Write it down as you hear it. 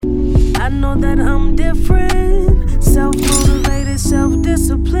I know that I'm different, self-motivated,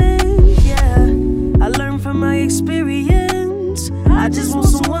 self-disciplined, yeah. I learned from my experience. I just want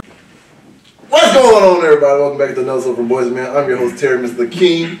someone. What's going on, everybody? Welcome back to another episode from Boys and Men. I'm your host, Terry, Mr.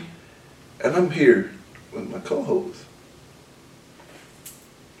 King, and I'm here with my co-host,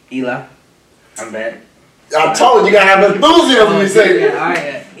 Eli. I'm back. I told you gotta have enthusiasm when you say it.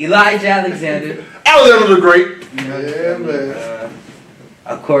 Alright, Elijah Alexander. Alexander the Great. Yeah, man.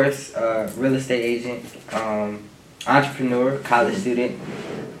 Of course, real estate agent, entrepreneur, college student.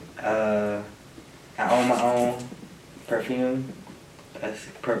 I own my own perfume,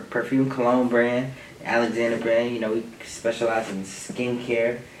 perfume cologne brand, Alexander brand. You know, we specialize in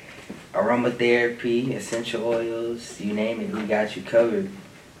skincare, aromatherapy, essential oils, you name it, we got you covered.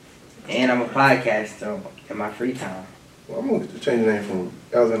 And I'm a podcaster in my free time. Well, I'm going to change the name from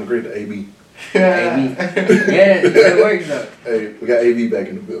Alexander the Great to AB. AB. Yeah, that works though. Hey, we got AB back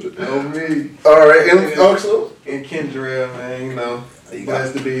in the building. Oh, me. Alright, and also, And Kendrell, man, you know,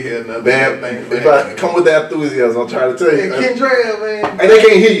 blessed to be here. Another man, if I come with that enthusiasm, I'm trying to tell you. And Kendrell, man. And they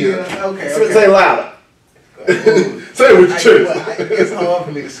can't hear you. Yeah, okay. Say louder. Say it with your chest. It's hard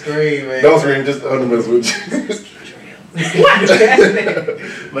for me to scream, man. Don't scream, just undermess with you.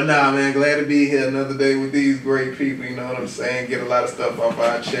 But nah, man, glad to be here another day with these great people, you know what I'm saying? Get a lot of stuff off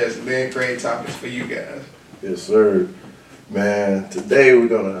our chest and then create topics for you guys. Yes, sir. Man, today we're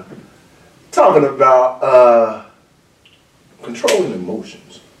gonna talking about controlling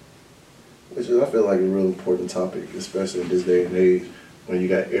emotions, which is I feel like a real important topic, especially in this day and age when you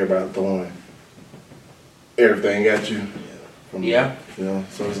got everybody throwing everything at you. From, Yeah. You know,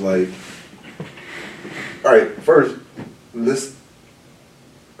 so it's like, all right, first let's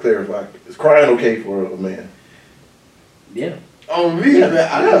clarify: is crying okay for a man? Yeah. On me, Yeah, man,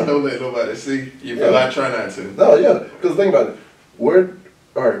 I yeah. just don't let nobody see. You feel Yeah. I try not to. No, yeah. Because think about it. Where,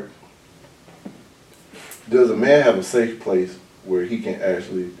 all right, does a man have a safe place where he can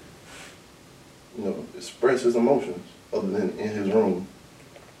actually, you know, express his emotions other than in his room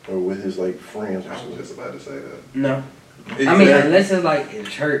or with his like friends? Or I was something? just about to say that. No. Exactly. I mean, unless it's like in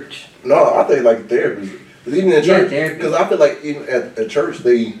church. No, I think like therapy. 'Cause even in Yeah, church, therapy. because I feel like even at church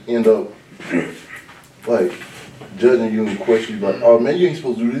they end up like judging you and questioning you like, oh man, you ain't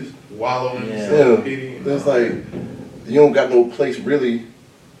supposed to do this. Wallowing in Yeah. self-pity. and It's all like you don't got no place really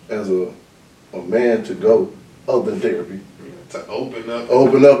as a man to go other than therapy. to open up.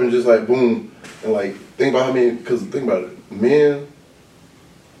 Open up and just like boom and like think about how many, because think about it, men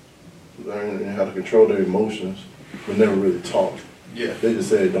learn how to control their emotions but never really taught. Yeah. They just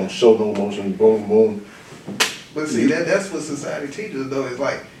said don't show no emotions, boom boom. But see, that's what society teaches, though. It's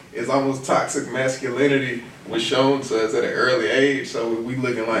like, it's almost toxic masculinity was shown to us at an early age. So we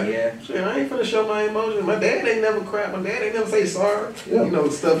looking like, Yeah. shit, I ain't finna show my emotions. My dad ain't never cried. My dad ain't never say sorry. Yeah. You know,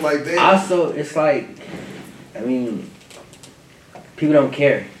 stuff like that. Also, it's like, I mean, people don't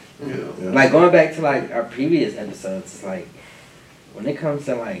care. Yeah. Yeah. Like going back to like our previous episodes, it's like when it comes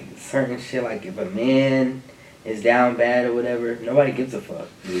to like certain shit, like if a man is down bad or whatever, nobody gives a fuck.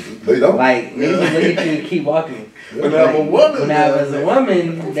 They don't. Like niggas just look at you and keep walking. When I'm a woman, When I was a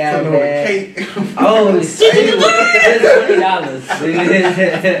woman down put on a bad. cake. Oh shit! It's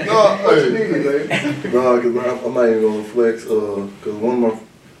 $20. No, what you need, baby? No, because I'm not even gonna flex. Because one of my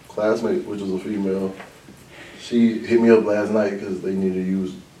classmates, which was a female, she hit me up last night because they needed to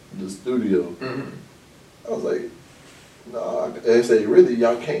use the studio. Mhm. I was like, nah. They said, really,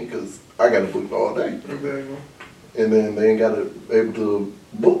 y'all can't because I got to book all day. Exactly. And then they ain't got to able to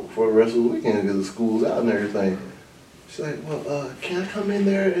book for the rest of the weekend because the school's out and everything. She's like, well, can I come in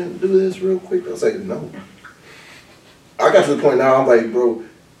there and do this real quick? I was like, no. I got to the point now, I'm like, bro,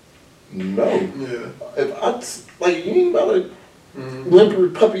 no. Yeah. If I, like, you ain't about to Mhm. whimper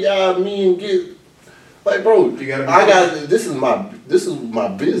puppy-eyed me and get, like, bro, You gotta be I got, this is my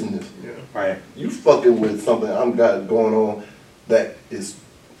business. Yeah. Right. You fucking with something I'm got going on that is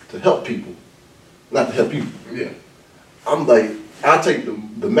to help people, not to help you. Yeah. I'm like, I take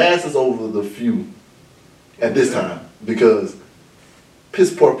the masses over the few at this time because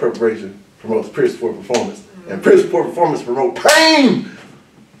piss poor preparation promotes piss poor performance, and piss poor performance promotes pain.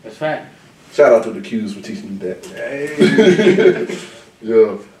 That's right. Shout out to the Qs for teaching me that. Hey.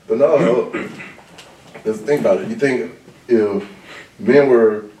 Yeah, but no, let's think about it. You think if men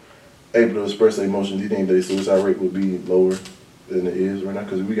were able to express their emotions, do you think their suicide rate would be lower than it is right now?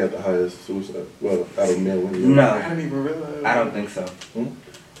 Because we got the highest suicide, well, out of men. I No, didn't even realize. I don't think so. Hmm?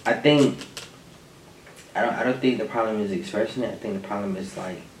 I don't think the problem is expressing it. I think the problem is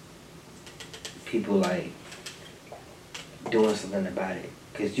like people like doing something about it.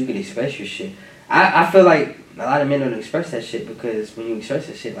 Cause you can express your shit. I feel like a lot of men don't express that shit because when you express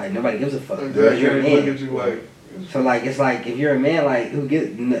that shit, like nobody gives a fuck. Yeah, You're a look man. at you like. So like it's like if you're a man, like who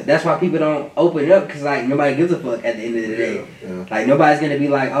gives? That's why people don't open up because like nobody gives a fuck at the end of the day. Yeah. Like nobody's gonna be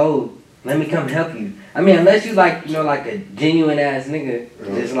like, oh, let me come help you. I mean, unless you like like a genuine ass nigga,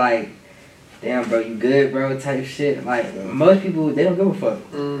 just like, damn bro, you good bro type shit. Like most people, they don't give a fuck.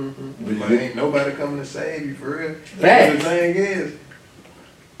 Mm-hmm. But ain't nobody coming to save you for real. Facts. The thing is,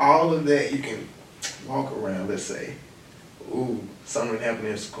 all of that you can walk around. Let's say, ooh, something happened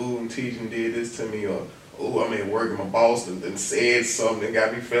in school and teaching did this to me, or ooh, I'm at work and my boss and said something that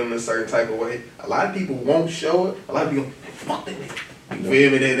got me feeling a certain type of way. A lot of people won't show it. A lot of people, fuck that nigga. You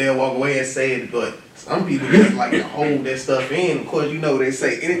feel me? They'll walk away and say it, but some people just like to hold that stuff in. Of course, you know they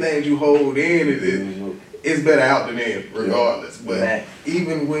say anything you hold in it's better out than in, regardless. But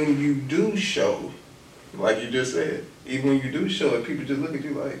even when you do show, like you just said, even when you do show it, people just look at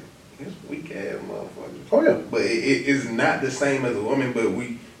you like, this weak ass motherfucker. Oh yeah. But it is not the same as a woman, but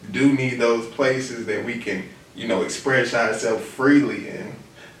we do need those places that we can, express ourselves freely. And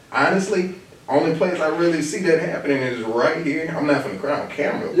honestly, only place I really see that happening is right here. I'm not gonna cry on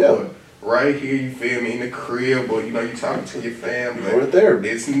camera, but right here, you feel me, in the crib, or you talking to your family. Or the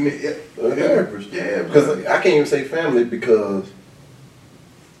therapist. It's therapist. Yeah, because I can't even say family because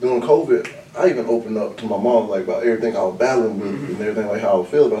during COVID, I even opened up to my mom like about everything I was battling with and everything, like how I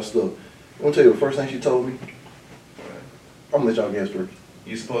feel about stuff. I'm gonna tell you the first thing she told me. I'm gonna let y'all guess first.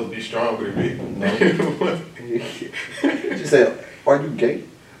 You supposed to be stronger than me. No. She said, "Are you gay?"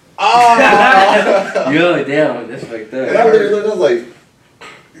 Oh! Yo, damn, that's fucked up. And I literally looked, I was like,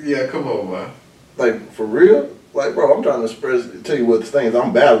 yeah, come on, man. like for real? Like, bro, I'm trying to tell you what things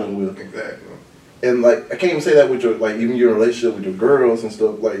I'm battling with. Exactly. And like, I can't even say that with your, like, even your relationship with your girls and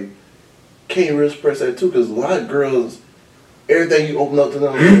stuff. Like, can't really express that too, because a lot of girls, everything you open up to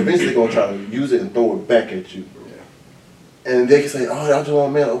them, eventually gonna try to use it and throw it back at you. Yeah. And they can say, "Oh, I just want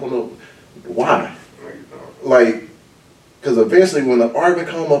a man to open up." Why? Like, because eventually when the argument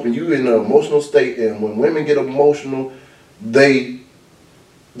come up and you in an emotional state, and when women get emotional, there's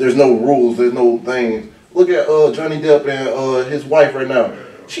no rules, there's no things. Look at Johnny Depp and his wife right now.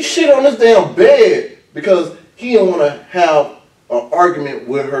 She shit on this damn bed because he didn't want to have an argument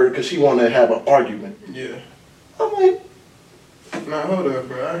with her because she wanted to have an argument. Yeah. I'm like, nah, hold up,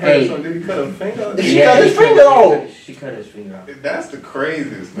 bro. I heard something. Did he cut her finger? She cut his finger off. She cut his finger off. That's the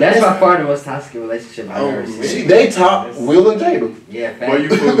craziest. That's by far the most toxic relationship I've ever seen. They top Will and Jada. Yeah, Boy, you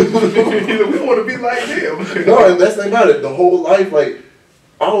we want to be like them. No, and that's the thing about it. The whole life, like,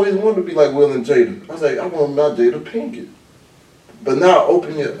 I always wanted to be like Will and Jada. I was like, I want my Jada Pinkett. But now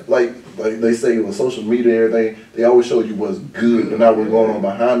open it, like they say with social media and everything, they always show you what's good and not what's going on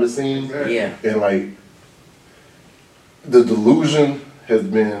behind the scenes. Yeah. And like, the delusion has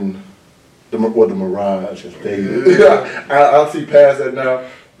been the mirage has faded. I see past that now,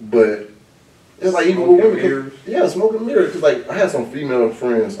 but it's like even with women, smoking mirrors. Cause like I had some female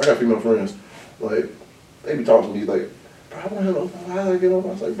friends. I got female friends. Like they be talking to me like, "Bro, I want to have an open. How do I get open?"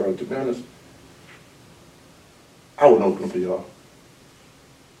 I was like, "Bro, to be honest, I wouldn't open up to y'all.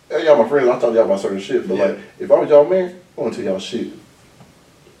 Y'all my friends. I talk to y'all about certain shit, but like if I was y'all man, I want to tell y'all shit.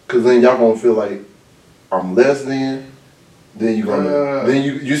 Cause then y'all gonna feel like I'm less than. Then you gonna then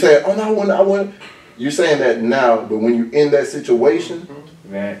you say, "Oh no, I wouldn't." You're saying that now, but when you're in that situation,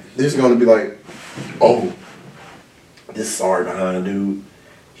 this is gonna be like, "Oh, this sorry behind dude,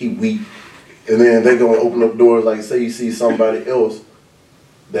 he weak," and then they're gonna open up doors. Like, say you see somebody else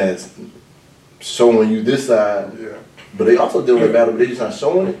that's showing you this side, but they also dealing with battle, but they just not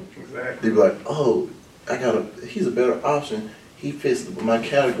showing it. Exactly. They be like, "Oh, he's a better option. He fits my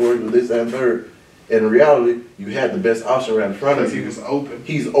category with this, that, and third." And in reality, you had the best option right in front of you. He was open.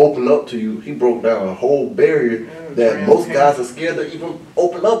 He's opened up to you. He broke down a whole barrier that most guys are scared to even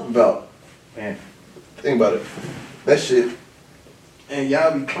open up about. Man. Think about it. That shit. And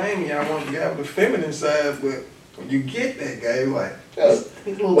y'all be claiming y'all want to have the feminine side, but when you get that guy, you're like,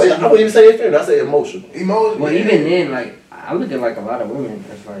 wait, I wouldn't even say feminine. I say emotional. Emotional. Well, even then, like, I look at like a lot of women.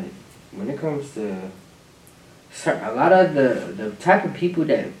 It's like when it comes to a lot of the type of people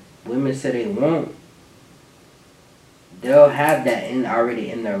that women say they want, they'll have that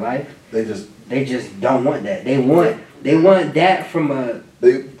already in their life. They just don't want that. They want that from a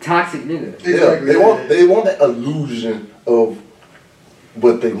toxic nigga. Exactly. They want that illusion of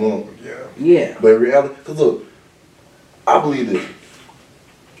what they want. Yeah. But in reality, cause look, I believe this.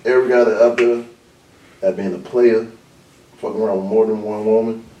 Every guy that out there that being a player, fucking around with more than one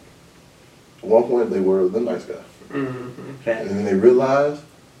woman, at one point they were the nice guy. Mm-hmm. And then they realized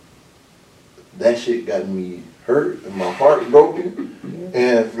that shit got me hurt and my heart broken.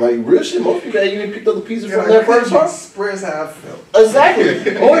 And like real shit, most people ain't even picked up the pieces from that first heart. Express how I felt.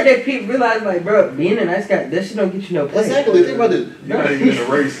 Exactly. Or that people realize, like, bro, being a nice guy, that shit don't get you no play. Exactly. Think about it. You're not even in a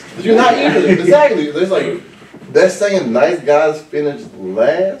race. You're not even. Exactly. There's like that saying, "Nice guys finish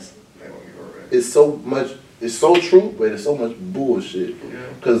last." They won't give a rap. It's so much. It's so true, but it's so much bullshit. Yeah.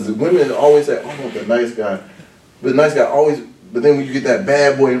 Because the women always say, "I want the nice guy," but the nice guy always. But then when you get that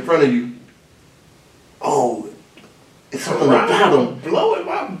bad boy in front of you, oh, it's something about him. Blowing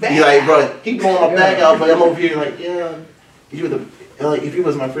my back. You're like, bro, he blowing my back out, but I'm over here like, yeah, you the like if you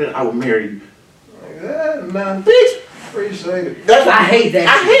was my friend, I would marry you. Yeah, nah. Bitch, Appreciate it. that's what I hate that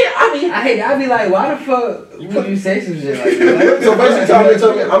I shit. hate. I hate it. I be like, why the fuck would you say some shit like that? So basically,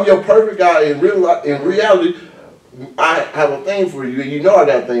 tell me, I'm your perfect guy. In reality, I have a thing for you, and you know I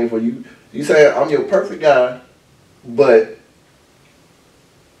got a thing for you. You say I'm your perfect guy, but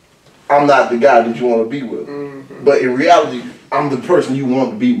I'm not the guy that you want to be with. Mm-hmm. But in reality, I'm the person you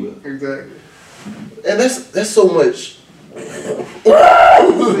want to be with. Exactly. And that's so much.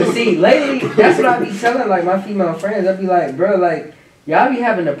 But see, lately, that's what I be telling like my female friends. I be like, bro, like y'all be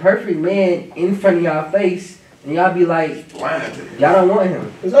having the perfect man in front of y'all face, and y'all be like, Blind to you. y'all don't want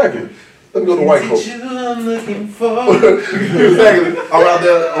him. Exactly. Let me go to White Coat. you I'm looking for? Exactly. I'm out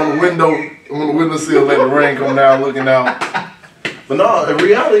there on the windowsill, letting the rain come down, looking out. But no, in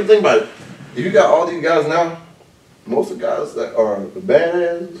reality, think about it. If you got all these guys now, most of the guys that are the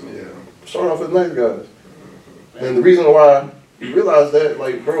badass Yeah. start off as nice guys. And the reason why you realize that,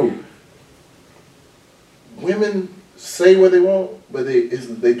 like, bro, women say what they want, but they do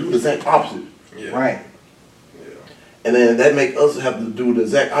the exact opposite. Yeah. Right. Yeah. And then that make us have to do the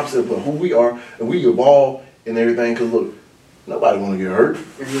exact opposite of who we are, and we evolve and everything. Cause look, nobody want to get hurt,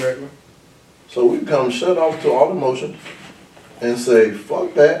 Exactly. so we come shut off to all emotions and say,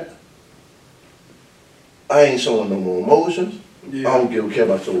 "Fuck that! I ain't showing no more emotions. Yeah. I don't give a care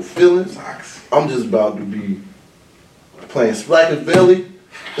about your feelings. Socks. I'm just about to be playing Splacker's Belly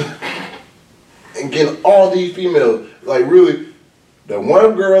and getting all these females. Like really, the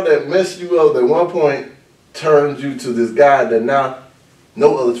one girl that messed you up at one point turns you to this guy that now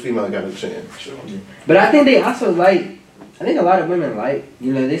no other female got a chance." Sure. But I think they also like, I think a lot of women like,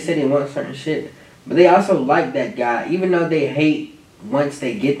 you know, they say they want certain shit, but they also like that guy, even though they hate once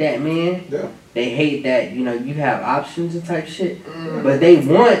they get that man. Yeah. They hate that, you know, you have options and type shit, Mm. but they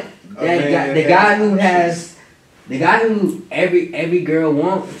want that man guy, the has guy who options. has, the guy who every girl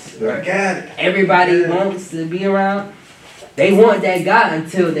wants, Yeah. I got it. everybody Yeah. wants to be around. They want that guy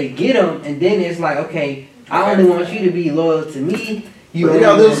until they get him, and then it's like, okay, I only want you to be loyal to me. You But only they got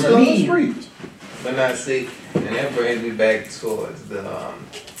want little still in the me. streets. But not see, and that brings me back towards the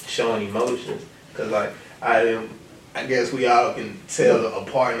showing emotions, cause like I guess we all can tell a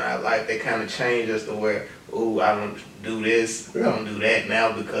part in our life that kind of changed us to where, ooh, I don't do this, I don't do that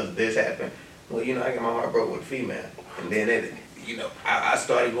now because this happened. Well, you know, I got my heart broke with a female. And then, you know, I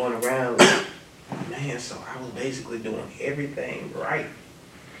started going around like, man, so I was basically doing everything right.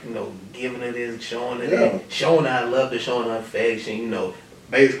 You know, giving her this, showing her that, showing her I loved her, showing her affection, you know,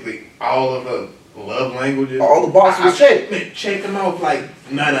 basically all of her love languages. All the boxes was checked. Man, check them off like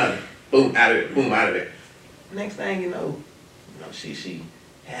none of it. Boom, out of it, boom, out of there. Next thing you know, she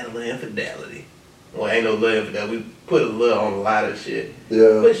had a little infidelity. Well, ain't no little infidelity. We put a little on a lot of shit.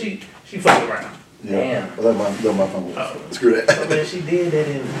 Yeah. But she fucked around. Yeah. Damn. Let my phone. Oh. Screw that. so when she did that,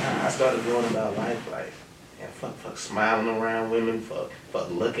 and I started going about life like, yeah, fuck smiling around women, fuck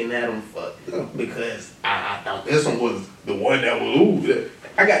looking at them, because I thought this one was the one that was, ooh,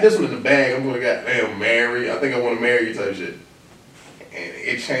 I got this one in the bag. I'm gonna goddamn marry. I think I want to marry you type shit. And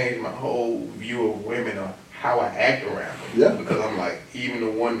it changed my whole view of women or how I act around them. Yeah. Because I'm like, even the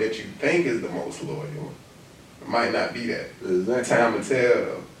one that you think is the most loyal might not be that. Exactly. Time will tell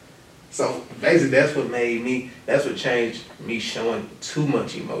though. So basically that's what changed me showing too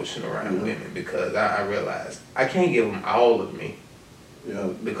much emotion around women, because I realized I can't give them all of me. Yeah.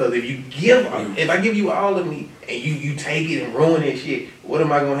 Because if I give you all of me and you take it and ruin that shit, what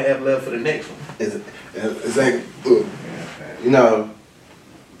am I gonna have left for the next one? It's like, look, you know,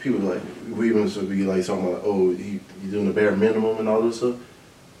 people like, we even should be like talking about, oh, you doing the bare minimum and all this stuff.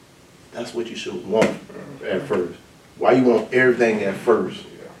 That's what you should want at first. Why you want everything at first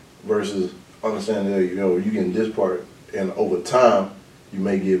versus understanding that, you know, you getting this part and over time you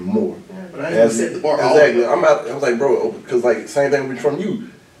may get more. But I ain't gonna set the bar all Exactly. the way. I was like, bro, because like same thing from you.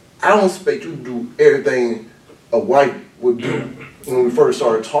 I don't expect you to do everything a wife would do when we first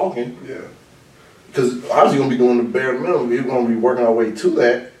started talking. Yeah. Because obviously you're gonna be doing the bare minimum. We're gonna be working our way to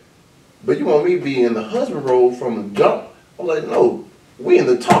that. But you want me to be in the husband role from the jump. I'm like, no, we in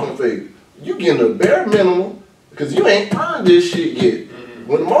the talking phase. You getting the bare minimum, Because you ain't earned this shit yet.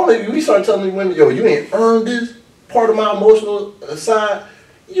 When the moment we start telling these women, yo, you ain't earned this part of my emotional side,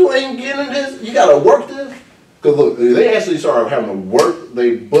 you ain't getting this, you gotta work this. Because look, they actually start having to work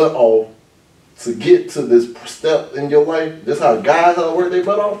their butt off to get to this step in your life. That's how guys work their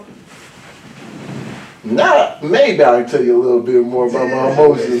butt off. Now, maybe I can tell you a little bit more about my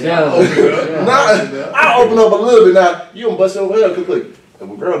emotions. Now, I open up a little bit. Now, you don't bust your head. Because look, if a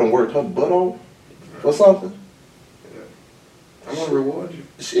girl done worked her butt off for something, I'm gonna reward you.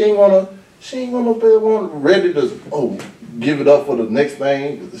 she ain't gonna be ready to give it up for the next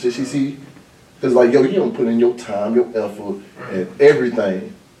thing that she see. Cause like yo, you don't put in your time, your effort, and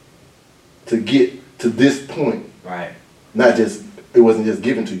everything to get to this point. Right. Not just it wasn't just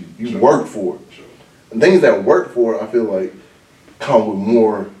given to you. You worked for it. Sure. And things that work for it, I feel like come with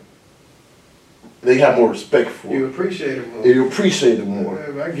more. They have more respect for You it. appreciate it more. You appreciate it more.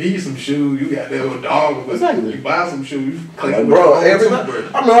 If I give you some shoes, you got that little dog. Exactly. You buy some shoes, you click Like, with bro, your every own night.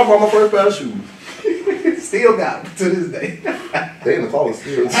 toothbrush. I remember I bought my first pair of shoes. Still got them to this day. They in the closet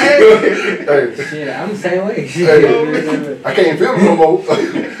still. Hey. Hey. Shit, I'm the same way. Hey, I can't feel it no more.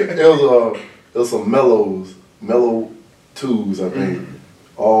 It was some mellow 2s, I think,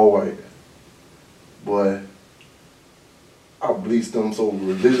 all white. Boy, I bleached them so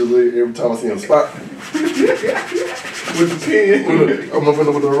religiously every time I see them spot. With the pen. I'm up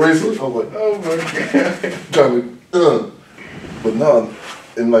with the eraser. I was like, Oh my God. trying to, but no,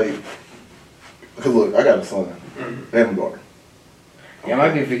 and like, cause look, I got a son and a daughter. Yeah, I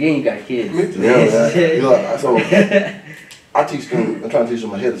might be forgetting you got kids. Yeah, so I teach them. I'm trying to teach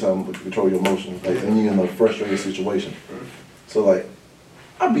them ahead of time to control your emotions, like when you're in a frustrated situation. So like,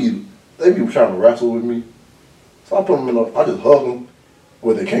 they be trying to wrestle with me. So I put them I just hug them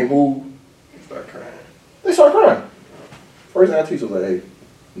where they can't move. Start crying. They start crying. First thing I teach them was like, hey,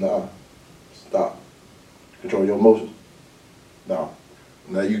 nah, stop. Control your emotions. Nah.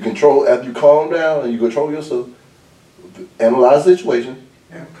 Now you control, after you calm down and you control yourself, analyze the situation,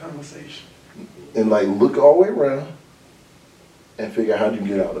 Have a conversation. and like look all the way around and figure out how you can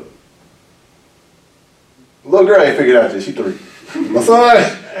get out of it. Little girl ain't figured out yet, she 3. My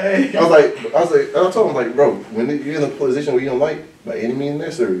son, Hey. I was like, I told him like, bro, when you're in a position where you don't like, by any means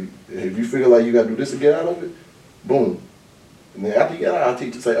necessary, if you feel like you gotta do this to get out of it, boom. And then after you get out, I'll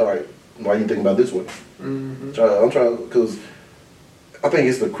teach you say, all right, why you thinking about this way? Mm-hmm. I'm trying, because I think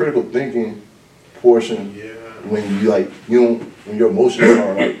it's the critical thinking portion Yeah. when when your emotions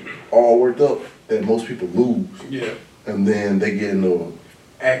are like all worked up, that most people lose. Yeah. And then they get into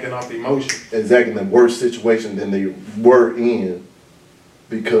Acting off the emotion. exactly the worst situation than they were in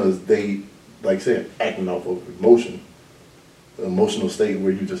because they, like I said, acting off of emotion. The emotional state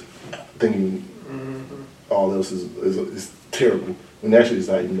where you just thinking all else is terrible when actually it's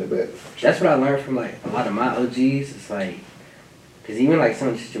not even that bad. That's what I learned from like a lot of my OGs. It's like, cause even like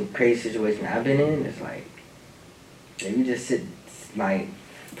some crazy situation I've been in, it's like, if you just sit, like,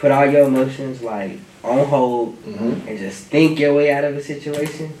 put all your emotions like on hold and just think your way out of a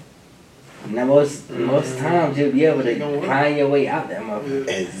situation. Now most times you'll be able to find your way out that motherfucker.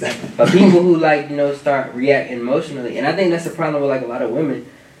 Exactly. But people who like, start reacting emotionally, and I think that's the problem with like a lot of women,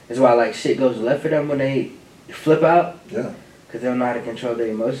 is why like shit goes left for them when they flip out. Yeah. Cause they don't know how to control their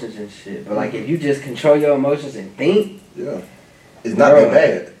emotions and shit. But like if you just control your emotions and think, Yeah. It's not that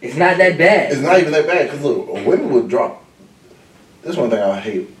bad. It's not that bad. It's not even that bad because look, women will drop. This one thing I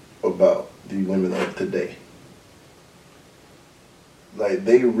hate about the women of today. Like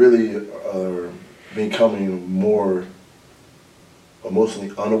they really are becoming more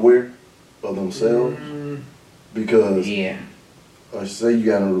emotionally unaware of themselves because say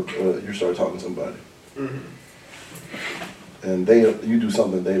you start talking to somebody and you do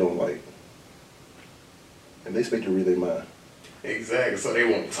something they don't like and they expect you to read their mind. Exactly. So they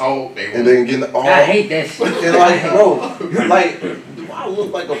won't talk. And then getting all. I hate that shit. And like, bro, like, do I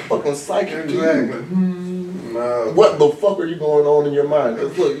look like a fucking psychic? Exactly. No. What the fuck are you going on in your mind?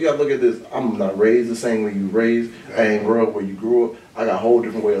 'Cause look, you gotta look at this. I'm not raised the same way you raised. I ain't grew up where you grew up. I got a whole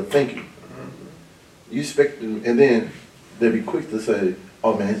different way of thinking. You expect, and then they'd be quick to say,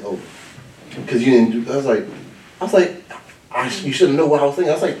 "Oh man, it's over," because you didn't do. I was like, you shouldn't know what I was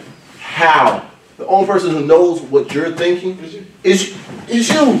thinking. I was like, how? The only person who knows what you're thinking is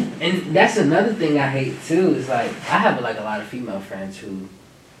you. And that's another thing I hate too. Is like I have like a lot of female friends who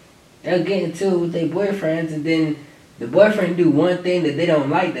they'll get into it with their boyfriends, and then the boyfriend do one thing that they don't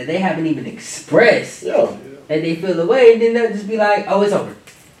like that they haven't even expressed Yeah. that they feel the way, and then they'll just be like, "Oh, it's over."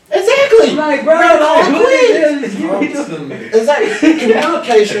 Exactly. Exactly. Like, bro, Read all the what quiz. is this? Talk to me. Exactly.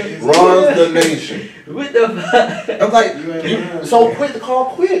 Communication runs the nation. What the fuck? I'm like, You ain't you lying. so quick to call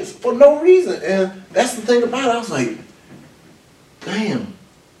quits for no reason. And that's the thing about it. I was like, damn.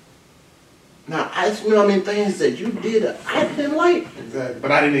 Now, you know what I mean, things that you did that I didn't like. Exactly.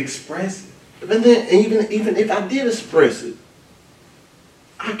 But I didn't express it. And then even if I did express it,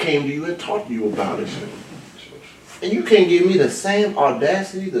 I came to you and talked to you about it. And you can't give me the same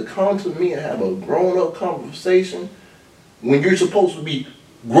audacity to come to me and have a grown-up conversation when you're supposed to be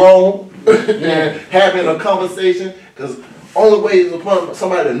grown and having a conversation. Because only way is upon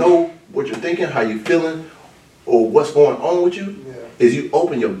somebody to know what you're thinking, how you're feeling, or what's going on with you, Yeah. is you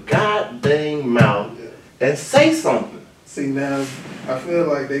open your goddamn mouth and say something. See, now, I feel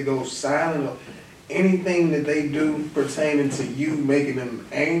like they go silent on anything that they do pertaining to you, making them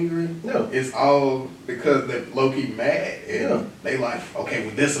angry. Yeah. It's all because they're low-key mad. And Yeah. they like, okay,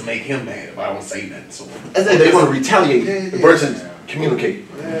 well, this will make him mad if I don't say nothing to him. As if they want to retaliate Yeah. versus communicate.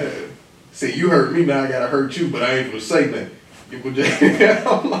 Yeah. See, you hurt me, now I gotta hurt you, but I ain't gonna say nothing. You would just,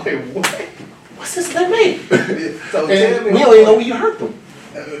 I'm like, what? What's this that mean? So tell And me. we don't even know when you hurt them.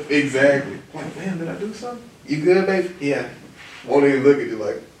 Exactly. Like, man, did I do something? You good, baby? Yeah. Won't even look at you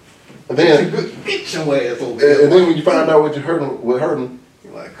like, And get then, your ass over there. and then when you find out what hurt them,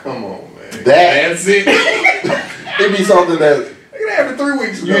 You're like, come on, man. That's it. it be something that It happened 3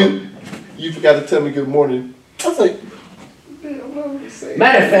 weeks ago. you forgot to tell me good morning. I was like, Damn, what was I saying?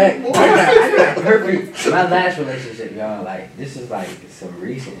 Matter of fact, What? I got perfect. My last relationship, y'all, like, this is like some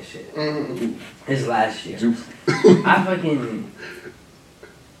recent shit. Mhm. This last year. juice.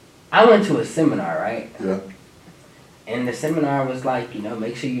 I went to a seminar, right? Yeah. And the seminar was like, you know,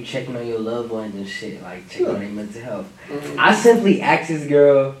 make sure you checking on your loved ones and shit, like checking on their mental health. Mhm. I simply asked this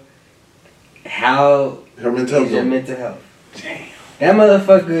girl, how Her mental is your health. mental health? Damn. That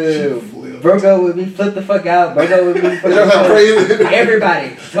motherfucker She flipped. broke up with me, flipped the fuck out, broke up with me, fucking That's how crazy.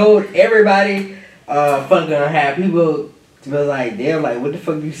 everybody, told everybody, fucking have people was like, damn, like, what the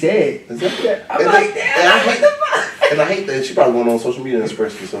fuck you said? I'm And like, then- damn, and I what hate- the fuck? And I hate that she probably went on social media and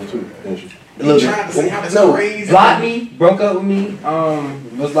expressed herself too. Didn't she? You tried to say how it's No. crazy. Blocked me, broke up with me,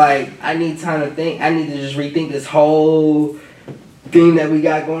 was like, I need time to think, I need to just rethink this whole thing that we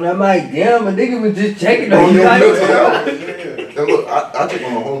got going on. I'm like, damn, a nigga was just checking on On you. your Like, mental bro. health. And look, I check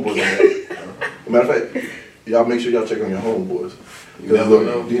on my homeboys on that. Matter of fact, y'all make sure y'all check on your homeboys. You Because never look,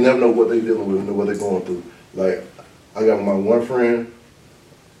 know. you never know what they dealing with and what they going through. Like, I got my one friend,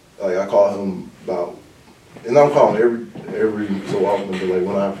 like I call him about, and I'm calling every so often, but like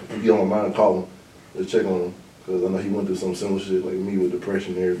when I get on my mind, I call him to check on him. Because I know he went through some similar shit like me with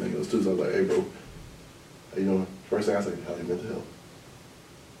depression and everything else too. So I was like, hey bro, how you doing? First thing I say, how your mental health?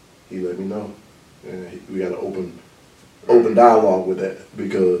 He let me know. And we got an open dialogue with that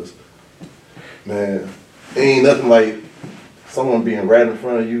because, man, it ain't nothing like someone being right in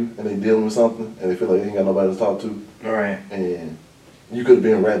front of you and they dealing with something and they feel like they ain't got nobody to talk to Alright. and you could have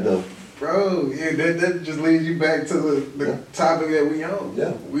been right there. Bro, yeah, that just leads you back to the Yeah. topic that we on.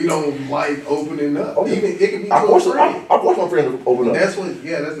 Yeah. We don't like opening up. Oh, yeah. Even it can be to I a forced friend. my friend to open up. That's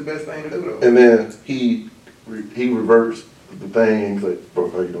the best thing to do though. And then he reversed the thing and he's like, bro,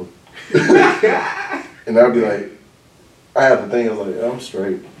 how you doing? And I'd be like, I have the thing, I was like, I'm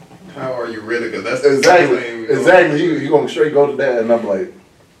straight. How are you really? Because that's the Exactly. thing we go- Exactly. He gonna straight go to that and I'm like,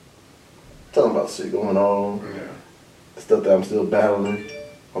 tell him about shit going on. Yeah. Stuff that I'm still battling.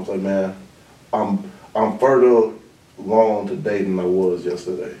 I was like, man, I'm further along today than I was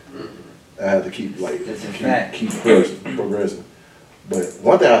yesterday. I had to keep like That's a fact. keep progressing. But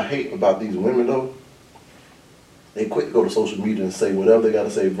one thing I hate about these women though, they quick to go to social media and say whatever they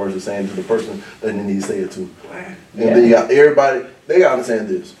gotta say versus saying to the person that they need to say it to. And then you got everybody, they gotta understand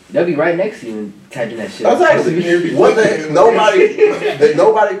this. They'll be right next to you and typing that shit. Exactly. One thing,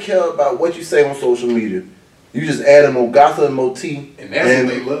 nobody care about what you say on social media. You just add them more gossip and more tea. And that's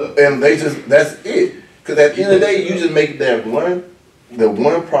what they love. And they just, that's it. Because at the end of the day, you just make that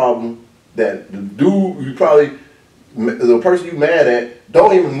one problem that the dude you probably, the person you mad at,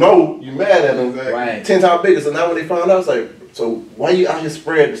 don't even know you mad at them Exactly. Right. 10 times bigger. So now when they find out, it's like, so why you out here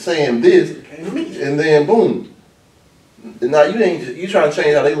spread saying this? And then boom. And now you trying to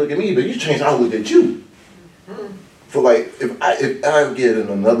change how they look at me, but you change how I look at you. So like, if I get in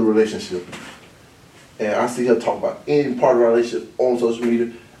another relationship and I see her talk about any part of our relationship on social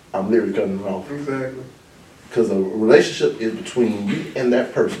media, I'm literally cutting her off. Exactly. Because a relationship is between you and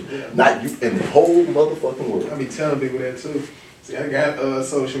that person, Yeah. not you and the whole motherfucking world. I be telling people that too. See, I got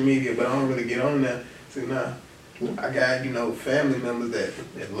social media, but I don't really get on there. See, nah, I got, family members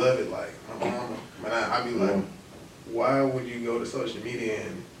that love it, like my mama. But I be like, why would you go to social media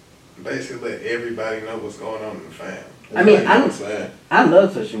and basically let everybody know what's going on in the fam. I mean, You know what I'm saying? I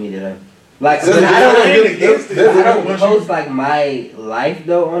love social media though. Like, There's- I don't, ain't against it. I don't post like my life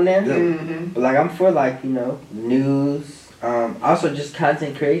though on there. Yeah. Mm-hmm. But like I'm for like, you know, news. Also just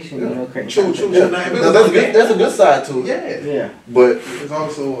content creation, you know, creating True, content. true. Yeah. Nah, Now, that's a good side to it. Yeah. Yeah. But It's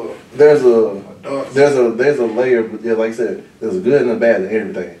also there's a a dark there's a layer. Yeah, like I said, there's a good and a bad in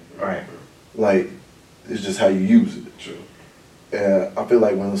everything. Right. Like it's just how you use it. True. And I feel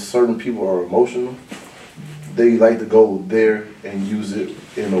like when certain people are emotional, they like to go there and use it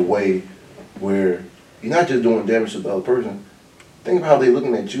in a way where you're not just doing damage to the other person. Think about how they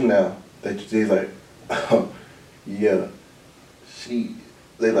looking at you now. That they're like, oh, yeah,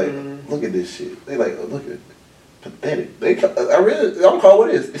 they like, look at this shit. They like, look at, pathetic. I'm calling what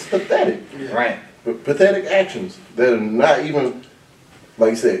it is. It's pathetic. Yeah. Right. Pathetic actions that are not even,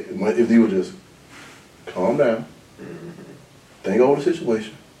 like you said, if you would just calm down, think over the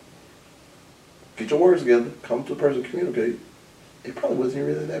situation, get your words together, come to the person, communicate, it probably wasn't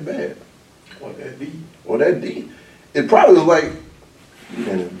really that bad. Or that deep. Or that deep. It probably was like, you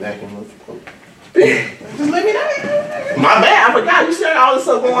didn't back him up. Just let me know. My bad, I forgot. You said all this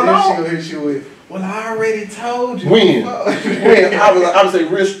stuff going on. Hit you with, well, I already told you. Win. Win. I would say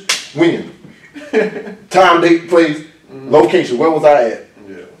risk, win. Time, date, place, location. Where was I at?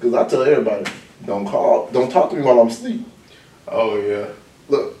 Yeah. Because I tell everybody, don't talk to me while I'm asleep. Oh, yeah.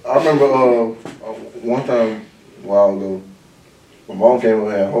 Look, I remember one time a while ago, my mom came over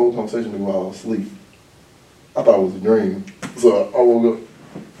and had a whole conversation with me while I was asleep. I thought it was a dream. So I woke up,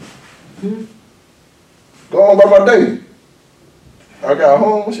 go on about my day. I got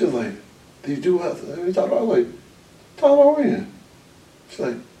home, she was like, did you do what you talking about? I was like, talk about when? She's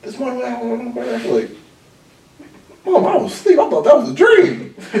like, this morning I was like, Mom, I was asleep. I thought that was a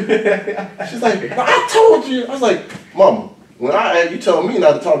dream. She's like, well, I told you. I was like, Mama, when you told me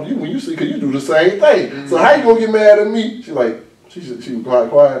not to talk to you when you sleep, because you do the same thing. So how you going to get mad at me? She like, she was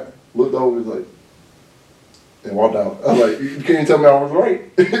quiet, looked over, was like, and walked out. I was like, you can't tell me I was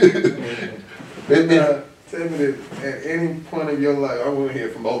right. Tell me that at any point of your life, I want to hear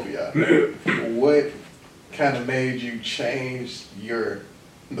from both of y'all. What kind of made you change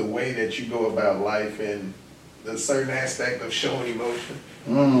the way that you go about life and the certain aspect of showing emotion?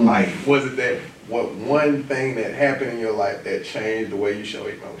 Like, was it that one thing that happened in your life that changed the way you show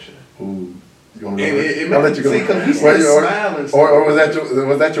emotion? Ooh, you want And I'll let you go. see, because you still smiling. Or was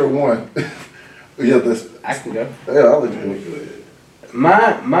that your one? Yeah, I can go. yeah, I'll let you go.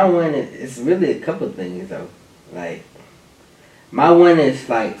 My one is really a couple of things though. Like my one is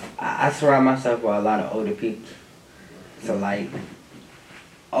like I surround myself with a lot of older people. So like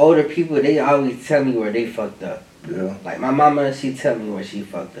older people, they always tell me where they fucked up. Yeah. Like my mama, she tell me where she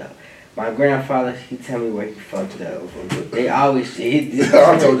fucked up. My grandfather, he tell me where he fucked up. They always he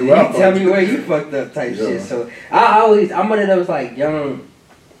I told you I tell me where you fucked up type Yeah. shit. So I'm one of those like young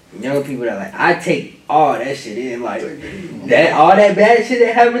people that like I take all that shit in like that all that bad shit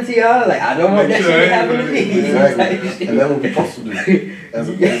that happened to y'all, like I don't want that shit to happen to me. Exactly. And that's what we're supposed to do as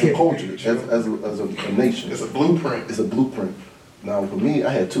a culture, as a nation. It's a blueprint. It's a blueprint. Now for me,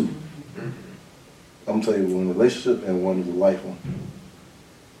 I had two. I'm gonna tell you one relationship and one is a life one.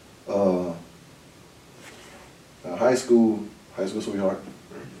 High school sweetheart.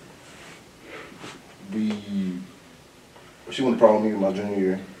 She went to prom with me my junior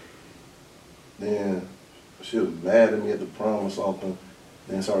year. Then she was mad at me at the prom or something.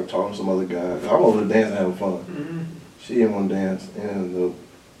 Then started talking to some other guy. I'm over there dancing, having fun. She didn't want to dance. And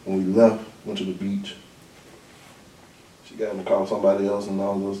when we left, went to the beach. She got in the car with somebody else and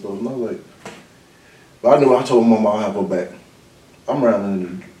all those stuff. And I was like, but I told Mama I'll have her back. I'm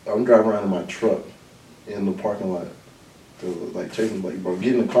driving around in my truck in the parking lot to like chasing, like, bro,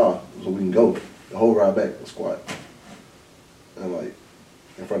 get in the car so we can go. The whole ride back was quiet. And like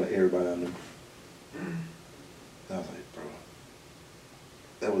in front of everybody I knew. And I was like, bro,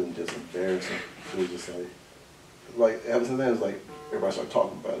 that wasn't just embarrassing. It was just like ever since then it was like everybody started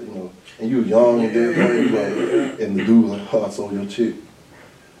talking about it, you know. And you were young and everything, like, and the dude was like, oh, I sold your chick.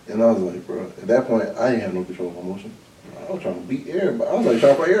 And I was like, bro, at that point I didn't have no control of my emotion. I was trying to beat everybody. I was like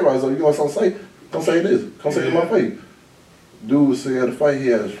trying to fight everybody. So you know what I'm saying? Don't say this. Don't say it in my face. Dude was sitting at the fight. He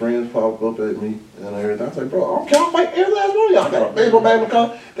had his friends pop up at me and everything. I was like, bro, I don't care. I'll fight every last one of y'all. I got a baseball bat in the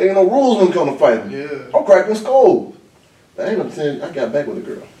car. There ain't no rules when it comes to fighting. Yeah. I'm cracking skulls. But I ain't up saying I got back with a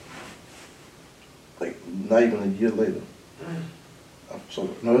girl. Like, not even a year later.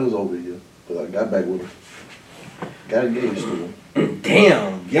 No, it was over a year. But I got back with her. Got engaged to her.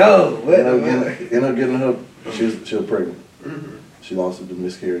 Damn, yo, what? Ended up getting her. She was pregnant. She lost it to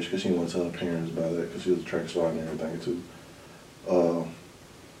miscarriage because she didn't want to tell her parents about that because she was a track star and everything too.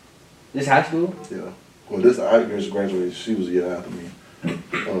 This high school? Yeah. Well, this I just graduated. She was a year after me.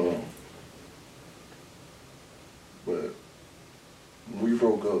 But when we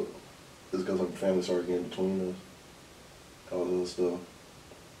broke up, it's because our family started getting between us. All the other stuff.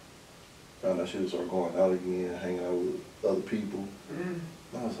 Found out she would start going out again, hanging out with other people. And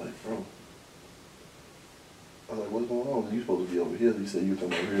I was like, bro. I was like, what's going on? You supposed to be over here. He said you come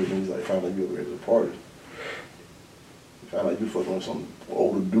over here. And he's like, found out you over here at the party. Found out you fucking with some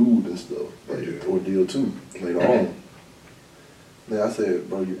older dude and stuff. Like, ordeal too, later on. Then I said,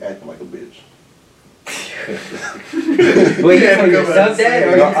 bro, you acting like a bitch. Wait, you told your stepdad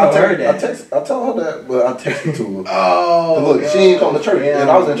or you told her that? I tell her that, but I texted to her. Oh, And look, she ain't come to church, Yeah. and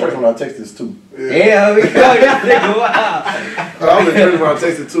I was in church when I texted this too. Yeah, we go. This nigga wild. I was in church when I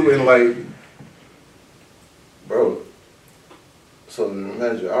texted too, and like, bro. So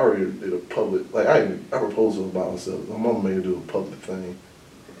imagine, I already did a public, like I proposed to her by myself. My mama made her do a public thing.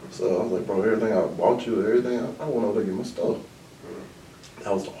 So I was like, bro, everything I bought you, everything, I went over there to get my stuff.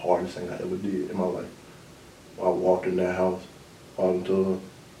 That was the hardest thing I ever did in my life. I walked in that house, walked into her,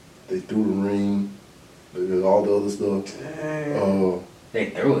 they threw the ring, they did all the other stuff. They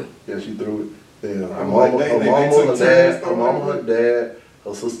threw it. Yeah, she threw it. Then her I'm mama, like, her they mama, took her turns dad, her throwing mama, her it. dad,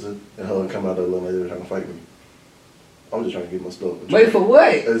 her sister, and her come out there looking like they were trying to fight me. I'm just trying to get my stuff. Wait, for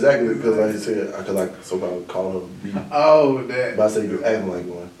what? Exactly, because I said, because I somehow called her a B. Oh, that. But I said you're acting like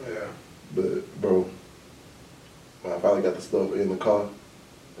one. Yeah. But bro, when I finally got the stuff in the car,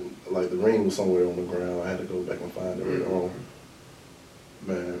 and like the ring was somewhere on the ground. I had to go back and find it later on.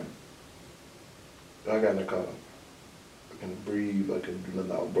 Man, I got in the car. I couldn't breathe. I couldn't do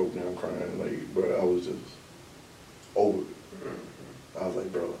nothing. I was broke down crying. Like, bro, I was just over it. I was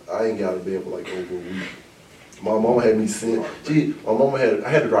like, bro, I ain't got out of bed for like over a week. My mama had me sent. I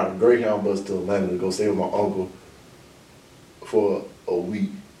had to drive a Greyhound bus to Atlanta to go stay with my uncle for a week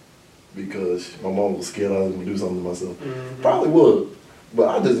because my mom was scared I was gonna do something to myself. Probably would, but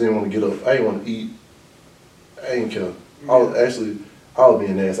I just didn't want to get up. I didn't want to eat. I didn't care. I was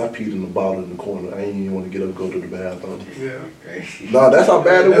being ass. I peed in the bottle in the corner. I didn't even want to get up and go to the bathroom. Yeah. No, that's how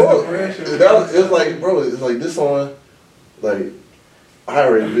bad it That's was. depression. It's like, bro, it's like this one, like, I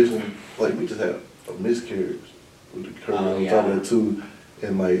already envisioned, like, we just had a miscarriage with the curve on top of that too.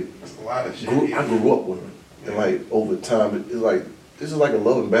 And like, That's a lot of shit. I grew up with her. And like, over time, it's like, this is like a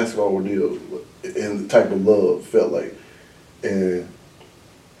love and basketball ordeal. And the type of love felt like. And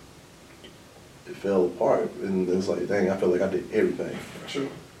it fell apart. And it's like, dang, I felt like I did everything. Sure.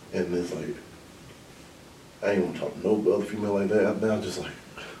 And it's like, I ain't want to talk to no other female like that. Now I'm just like,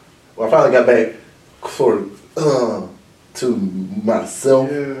 well, I finally got back sort of to myself.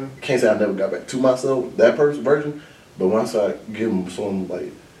 Yeah. Can't say I never got back to myself, that version. But once I give them some,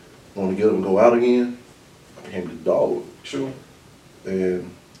 like, want to get them and go out again, I became the dog. Sure.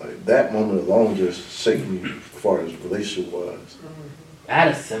 And like that moment alone just shaped me as far as relationship wise. I had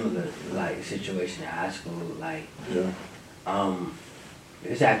a similar like situation in high school. Like, Yeah. it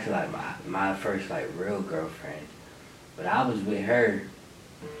was actually like my first like real girlfriend, but I was with her.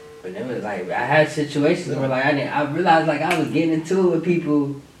 But it was like I had situations where like I realized like I was getting into it with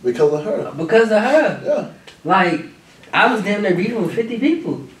people Because of her. because of her. Yeah. Like I was damn near beefing with 50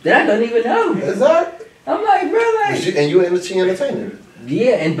 people that I don't even know. Exactly. I'm like, bro, like And she entertained her.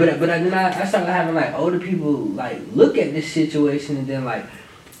 yeah, and but then I started having like older people like look at this situation and then like,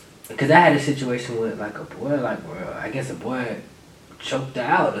 because I had a situation with like a boy, like where I guess a boy choked her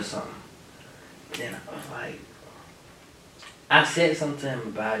out or something. Then I was like, I said something to him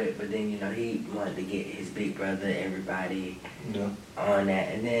about it, but then you know he wanted to get his big brother, everybody Yeah. on that,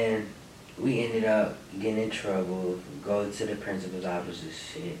 and then we ended up getting in trouble, go to the principal's office and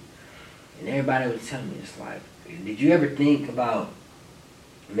shit, and everybody would tell me, it's like, did you ever think about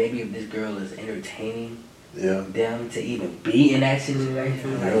maybe if this girl is entertaining Yeah. them to even be in that situation?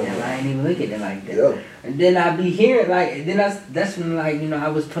 Like, Yeah. damn, I ain't even look at it like that. Yeah. And then I'd be hearing, like, then that's when, like, you know, I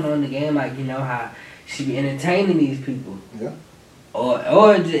was put on the game, like, you know, how she be entertaining these people. Yeah.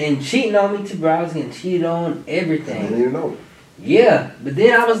 And cheating on me too, bro. I was getting cheated on, I everything. didn't even know. Yeah, but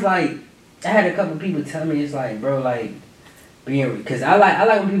then I was like, I had a couple people tell me, it's like, bro, like, because I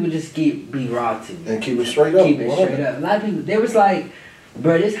like when people just be raw to me. And keep it straight up. Keep it straight up. A lot of people, they was like,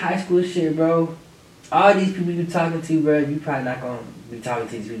 bro, this high school shit, bro, all these people you talking to, bro, you probably not going to be talking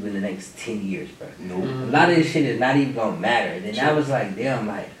to these people in the next 10 years, bro. Nope. A lot of this shit is not even going to matter. Then I was like, damn,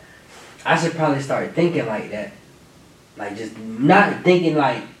 like, I should probably start thinking like that. Like, just not thinking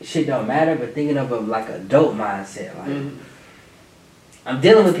like shit don't matter, but thinking of a like adult mindset. Like, I'm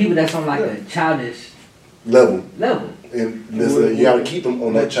dealing with people that's on like a childish level. level. And listen, you gotta keep them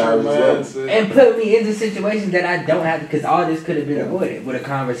on that childish level. And put me into situations that I don't have, because all this could have been avoided with a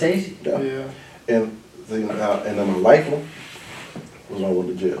conversation. Yeah. And then my life one was when I went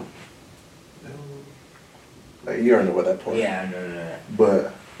to jail. Like, you already know about that part. Yeah, I know that.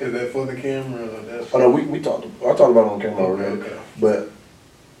 But Is that for the camera or that's? oh no, we talked. I talked about it on camera already. Okay. But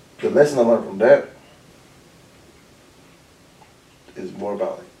the lesson I learned from that is more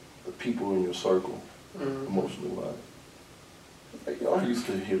about like the people in your circle, emotionally wise. Like, I used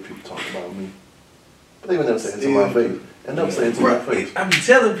to hear people talk about me, but they would never say it to my face. And never say it to my face. I be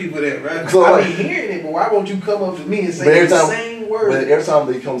telling people that, right? So, I like, be hearing it, but why won't you come up to me and But say every the time- same But word? every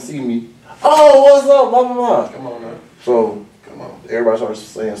time they come see me, oh, what's up, blah blah blah. Come on now. So Come on. everybody starts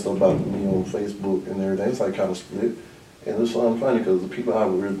saying stuff about me on Facebook and everything. It's like kind of split. And it's funny because the people I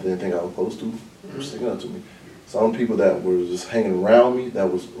really didn't think I was close to were sticking up to me. Some people that were just hanging around me,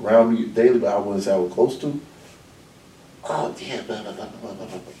 that was around me daily, but I wouldn't say I was close to. Oh, yeah, blah, blah, blah, blah, blah,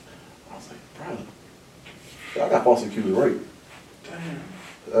 blah. I was like, bro, I got false accused of rape.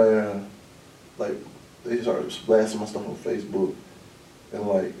 Damn. Like, they started blasting my stuff on Facebook. And,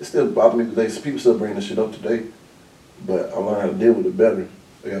 like, it still bothers me today. People still bring this shit up today. But I learned how to deal with it better.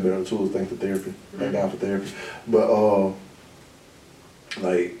 I got better tools thanks to therapy. Thank God for therapy. But,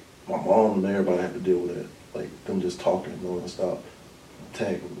 like, my mom and everybody had to deal with that. Like, them just talking non-stop,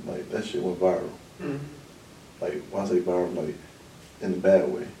 tagging. Like, that shit went viral. Like, when I say viral, like, in a bad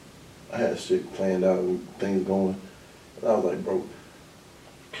way. I had shit planned out, things going. And I was like, bro,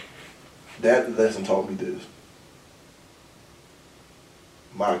 that lesson taught me this.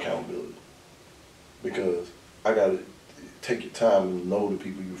 My accountability. Because I gotta take your time and know the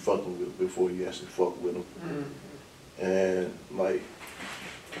people you fucking with before you actually fuck with them. And, like,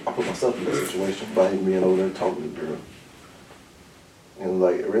 I put myself in that situation by being over there talking to the girl. And,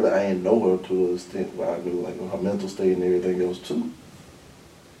 like, really, I didn't know her to the extent where I knew, like, her mental state and everything else, too.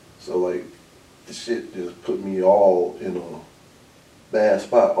 So, like, this shit just put me all in a bad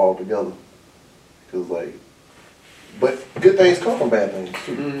spot altogether. Because, like, but good things come from bad things,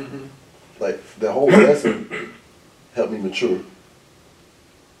 too. Like, the whole lesson helped me mature.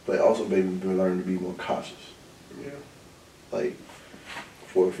 But it also made me learn to be more cautious. Yeah. Like,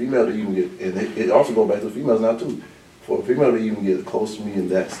 for a female to even get, and it also goes back to the females now too, for a female to even get close to me in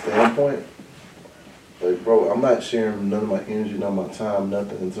that standpoint, like, bro, I'm not sharing none of my energy, none of my time,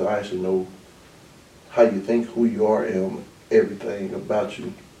 nothing until I actually know how you think, who you are, and everything about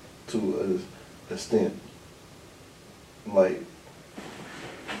you to an extent. Like,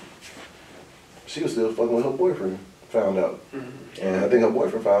 she was still fucking with her boyfriend, found out. And I think her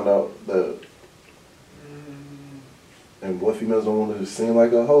boyfriend found out that. And what females don't want to seem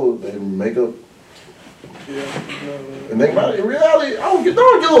like a hoe, they make up. And think about it, in reality, I don't give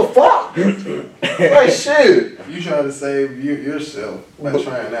a fuck. Like, shit. You trying to save yourself by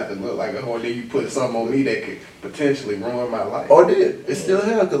trying not to look like a hoe, and then you put something on me that could potentially ruin my life. Oh, it did. It still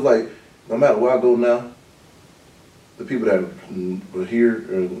has, because, like, no matter where I go now, the people that were here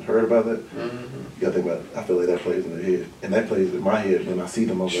and heard about that, you gotta think about it. I feel like that plays in their head. And that plays in my head when I see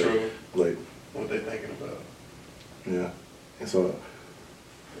them. I'm like, what they thinking about. yeah. And so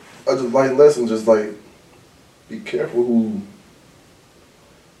I just like lessons, just like be careful who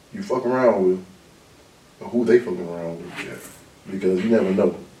you fuck around with or who they fucking around with. Yeah. Because you never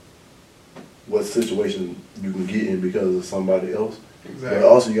know what situation you can get in because of somebody else. Exactly. But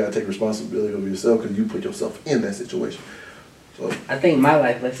also you gotta take responsibility over yourself because you put yourself in that situation. So I think my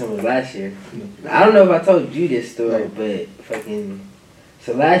life lesson was last year. I don't know if I told you this story, but fucking.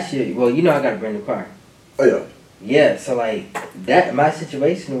 So last year, well, you know I got a brand new car. oh yeah. Yeah, so like that, my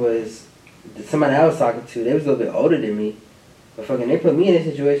situation was somebody I was talking to. They was a little bit older than me, but fucking they put me in a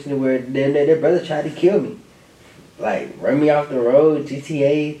situation where their brother tried to kill me, like run me off the road,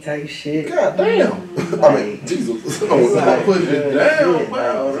 GTA type shit. God damn. Like, I mean, Jesus. It's like putting it real down, shit,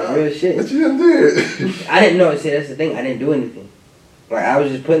 wow. like, real shit. What you done did? I didn't know. See, that's the thing. I didn't do anything. Like I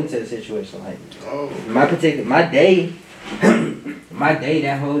was just put into a situation. Like my day,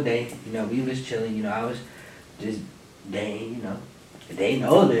 that whole day. You know, we was chilling. You know, I was just dating. You know, dating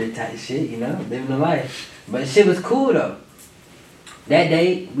older type shit. You know, living the life. But shit was cool though. That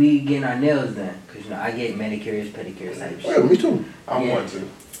day we getting our nails done. Cause you know I get manicures, pedicures type shit. Well, me too. I Yeah. want to.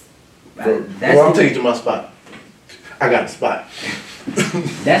 That's I'll take you to my spot. I got a spot.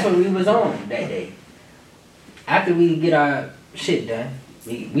 That's what we was on that day. After we get our shit done,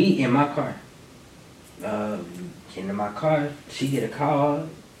 we in my car. Get in my car, she get a call,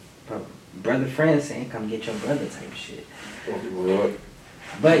 brother friend saying, come get your brother type shit. Oh, Lord.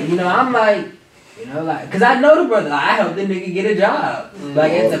 But you know, I'm like, You know, like, cause I know the brother. Like, I helped the nigga get a job,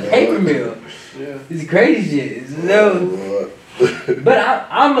 like at the paper mill. Yeah. It's crazy shit. So, but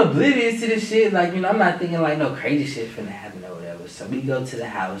I'm oblivious to this shit. Like, you know, I'm not thinking like no crazy shit finna happen or whatever. So we go to the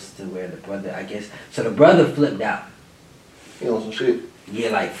house to where the brother, I guess. So the brother flipped out. You know some shit. Yeah,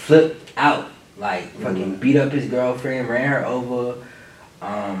 like flipped out. Like fucking beat up his girlfriend, ran her over.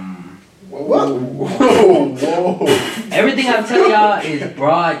 What? Whoa. Everything I'm telling y'all is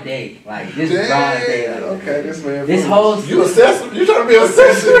broad day. Like this is broad day. Like, okay, this man. this whole You assess? You trying to be a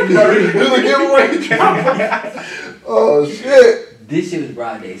assessor? You the giveaway? Oh shit. this shit was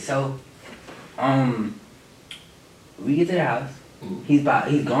broad day. So, we get to the house. He's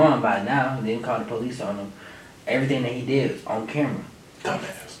gone by now. They didn't call the police on him. Everything that he did was on camera.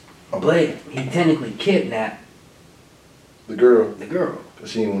 Dumbass. But he technically kidnapped The girl. the girl.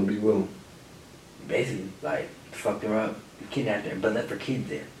 Cause she didn't want to be with him. Basically, like, fucked her up, kidnapped her, but left her kids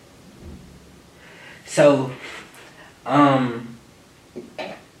there. So, and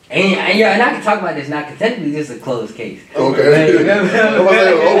I can talk about this now, because technically this is a closed case. Okay.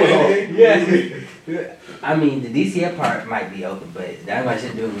 Yeah. I mean, the DCF part might be open, but that got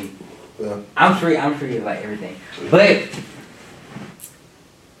shit to do with me. Yeah. I'm free of like everything. But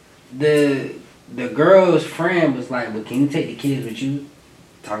the girl's friend was like, well, can you take the kids with you?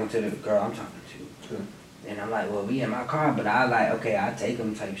 Talking to the girl I'm talking to. Yeah. And I'm like, well, we in my car, but I like, okay, I'll take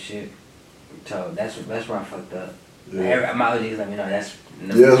them type shit. So that's where I fucked up. Yeah. My OGs let me know that's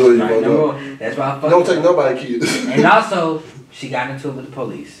That's where you fucked up. That's why I fucked Don't up. take nobody kids. And also, she got into it with the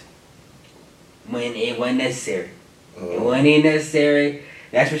police when it wasn't necessary. It wasn't even necessary.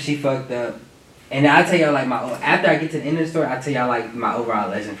 That's where she fucked up. And I'll tell y'all like after I get to the end of the story, I'll tell y'all like my overall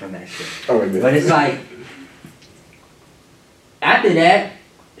lesson from that shit. Alright, man. But it's like after that,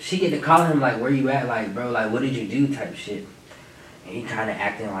 she get to call him like, where you at? Like, bro, like what did you do type shit. And he kinda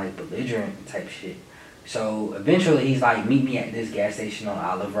acting like belligerent type shit. So eventually he's like, meet me at this gas station on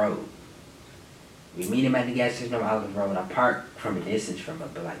Olive Road. We meet him at the gas station on Olive Road. I park from a distance from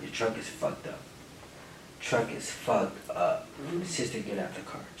it, but like the truck is fucked up. Truck is fucked up. The sister get out the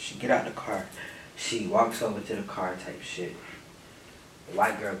car. She get out the car. She walks over to the car type shit. The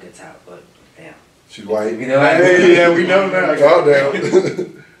white girl gets out, but damn. She's white. You know what I mean? Hey, yeah, we know that. Oh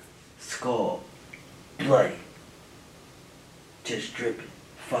damn. Skull. Bloody. Just dripping.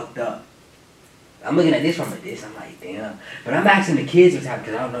 Fucked up. I'm looking at this from a distance. I'm like, damn. But I'm asking the kids what's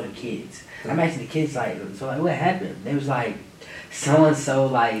happening because I don't know the kids. I'm asking the kids like, so like, what happened? They was like, so and so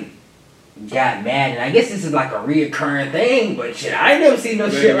like got mad, and I guess this is like a reoccurring thing. But shit, I ain't never seen no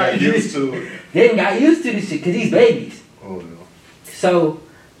shit like this. Used to it. They didn't got used to this shit because these babies. Oh no. So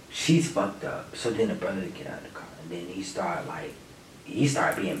she's fucked up. So then the brother get out of the car, and then he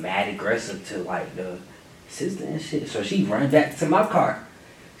started being mad aggressive to like the sister and shit. So she run back to my car.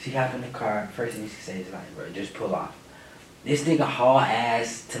 She hop in the car. First thing she says is like, bro, just pull off. This nigga haul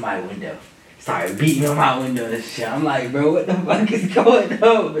ass to my window. Started beating on my window and shit. I'm like, bro, what the fuck is going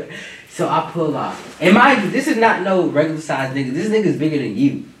on, bro? So I pull off. And mind you, this is not no regular size nigga. This nigga's bigger than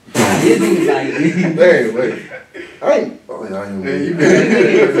you. This nigga's like... Dang, wait. I ain't... Oh, yeah, I ain't... Yeah, you This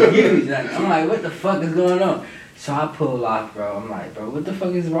nigga's huge. Like, I'm like, what the fuck is going on? So I pull off, bro. I'm like, bro, what the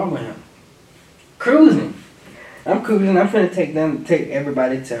fuck is wrong with him? Cruising. I'm cruising. I'm finna take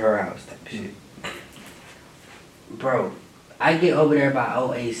everybody to her house type shit. Bro, I get over there by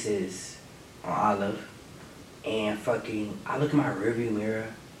Oasis on Olive, and fucking, I look in my rearview mirror.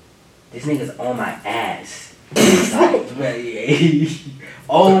 This nigga's on my ass. Like,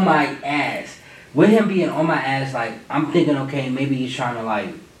 on my ass. With him being on my ass, like, I'm thinking, okay, maybe he's trying to, like,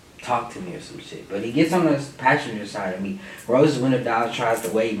 talk to me or some shit. But he gets on the passenger side of me, rolls his window down, tries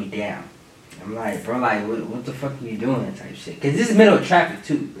to weigh me down. I'm like, bro, like, what the fuck are you doing type shit? Because this is middle of traffic,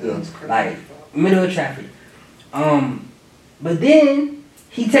 too. Yeah. Like, middle of traffic. But then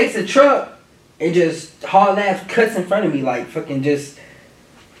he takes a truck and just haul ass cuts in front of me, like fucking just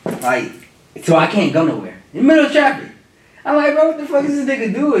like, so I can't go nowhere in the middle of traffic. I'm like, bro, what the fuck is this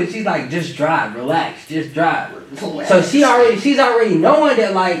nigga doing? She's like, just drive, relax, just drive. So she's already knowing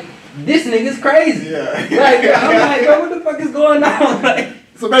that like this nigga's crazy. Yeah. Like, I'm like, bro, what the fuck is going on? Like,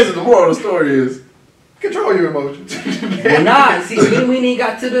 So basically, the moral of the story is control your emotions. well, nah, see, we ain't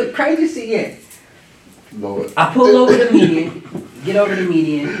got to the crazy shit yet. Lord. I pull over the median, get over the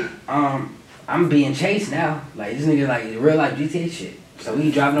median. I'm being chased now. Like this nigga, like real life GTA shit. So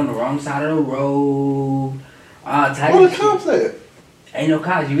we driving on the wrong side of the road. Type What of the shit. cops at? Ain't no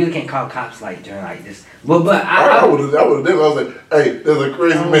cops. You really can't call cops like during like this. But I would have done it. I was like, hey, there's a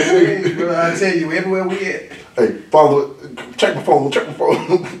crazy man. Bro, I tell you, everywhere we at. Hey, follow it. Check my phone. Check my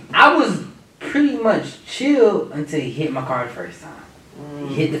phone. I was pretty much chill until he hit my car the first time.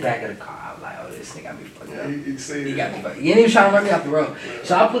 He hit the back of the car. I was like, oh, this nigga got me fucked Yeah, up. you see He it. got me fucked. He was trying to run me off the road.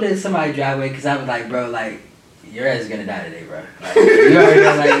 So I put it in somebody's driveway because I was like, bro, like, your ass is gonna die today, bro. Like, you already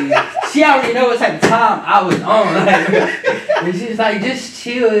know, like, she already know what type of time I was on. Like, and she's like, just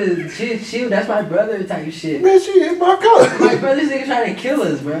chill, that's my brother type of shit. Man, she hit my car. Like, bro, this nigga trying to kill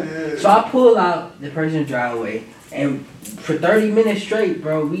us, bro. Yeah. So I pull out the person's driveway, and for 30 minutes straight,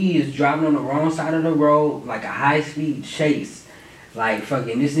 bro, we is driving on the wrong side of the road, like a high-speed chase. Like,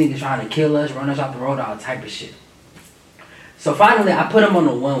 fucking, this nigga trying to kill us, run us off the road, all type of shit. So finally, I put him on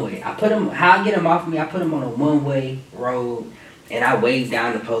a one-way. How I get him off me, I put him on a one-way road, and I waved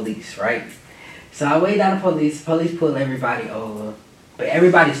down the police, right? So I waved down the police pulled everybody over, but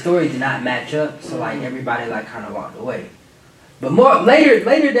everybody's story did not match up, so, like, everybody, like, kind of walked away. But later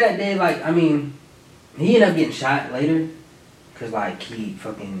that day, like, I mean, he ended up getting shot later, because, like, he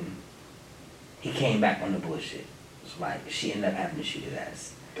came back on the bullshit. So, like, she ended up having to shoot his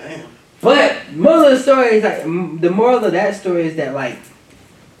ass. Damn. But moral of the story is, like, the moral of that story is that, like,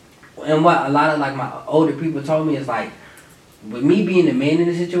 and what a lot of, like, my older people told me is, like, with me being the man in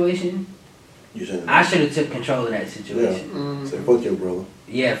the situation, You said I should have took control of that situation. Mm. say fuck your brother.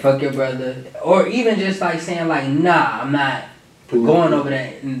 Yeah, fuck your brother. Or even just, like, saying, like, nah, I'm not Putting going your- over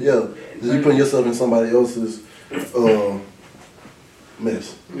that. And, Yeah, you putting yourself in somebody else's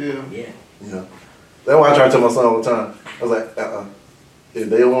mess. Yeah. Yeah. Yeah, that's why I try to tell my son all the time. I was like, if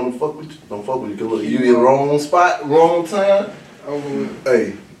they don't want to fuck with you, don't fuck with you. Cause look, you in the wrong spot, wrong time. Over with.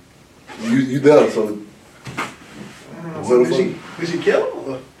 Hey, you there? So So did she kill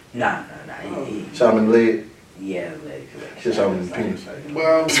him? Or? Nah. He, shot him in the leg. yeah, like Shit shot him in the penis.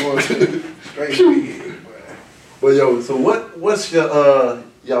 Well, I'm going straight big, But yo, so what's your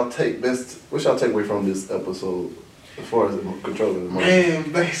y'all what's y'all takeaway from this episode as far as controlling the emotions?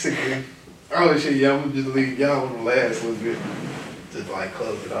 Man, basically, oh shit, y'all would just leave y'all on the last little bit, just like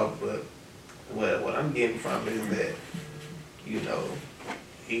close it off. But what I'm getting from it is that, you know,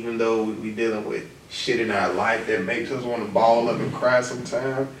 even though we dealing with shit in our life that makes us want to ball up and cry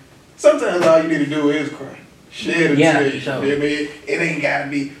sometimes all you need to do is cry. Shed a tear. sure. I mean, it ain't gotta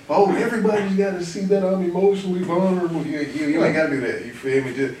be, oh, everybody's gotta see that I'm emotionally vulnerable. You ain't gotta do that. You feel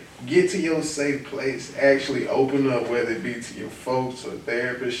me? Just get to your safe place. Actually open up, whether it be to your folks or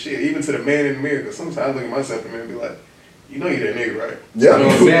therapist, shit, even to the man in the mirror. Because sometimes I look at myself in the mirror and be like, you know you that nigga, right? Yeah, You know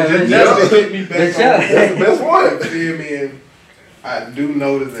what I'm saying? Just to hit me back That's on that's the best one. you feel me? And I do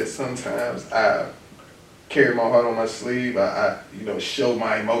notice that sometimes I carry my heart on my sleeve. I show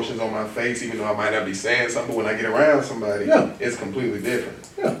my emotions on my face, even though I might not be saying something. But when I get around somebody, Yeah. it's completely different.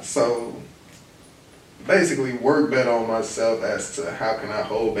 Yeah. So basically, work better on myself as to how can I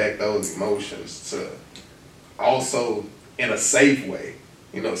hold back those emotions to also in a safe way,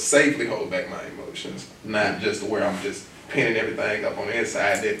 safely hold back my emotions, not just where I'm just pinning everything up on the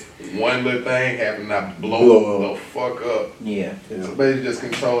inside that one little thing happened, I blow the fuck up. Yeah. So basically just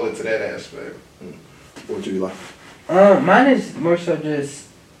control it to that aspect. What you like? Mine is more so just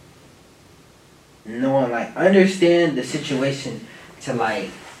knowing, like, understand the situation to, like,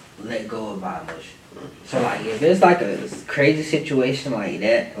 let go of my emotion. So, like, if it's, like, a crazy situation like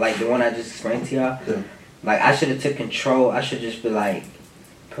that, like the one I just explained to y'all, Yeah. like, I should have took control. I should just be, like,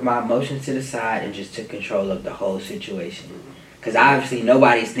 put my emotions to the side and just took control of the whole situation. Because obviously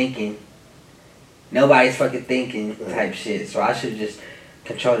nobody's thinking. Nobody's fucking thinking type shit. So I should just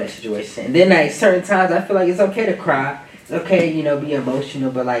control that situation. And then, like, certain times I feel like it's okay to cry. It's okay, be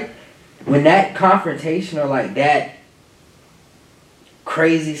emotional. But, like, when that confrontation or, like, that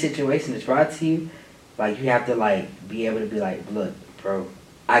crazy situation is brought to you, like, you have to, like, be able to be like, look, bro,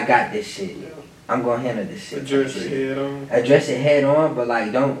 I got this shit. I'm gonna handle this shit. Address it head on. Address it head on, but,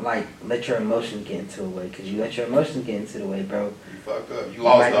 like, don't, like, let your emotions get into the way. Because you let your emotions get into the way, bro. You fucked up. You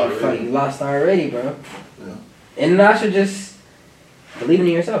lost already. You lost already, bro. Yeah. And I should just believe in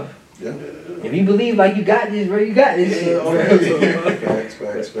yourself. Yeah. If you believe, like, you got this, bro, you got this shit,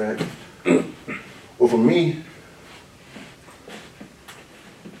 bro. Facts. Well, for me,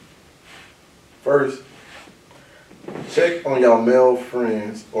 first, check on y'all male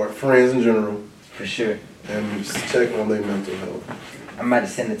friends or friends in general, For sure. and just check on their mental health. I'm about to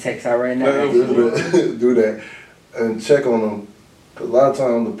send a text out right now. Do that, and check on them. Cause a lot of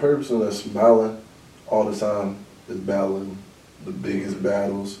times the person that's smiling all the time is battling the biggest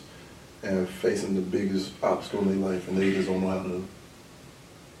battles and facing the biggest obstacle in their life, and they just don't know how to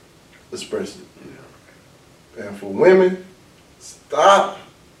express it. And for women, stop.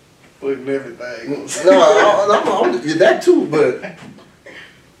 Putting everything. I'm that too, but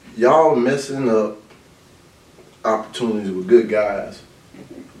y'all messing up opportunities with good guys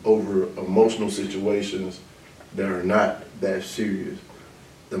over emotional situations that are not that serious.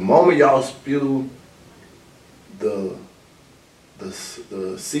 the moment y'all spew the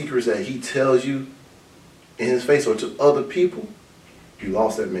secrets that he tells you in his face or to other people, you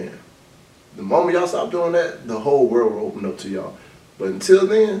lost that man. The moment y'all stop doing that, the whole world will open up to y'all. But until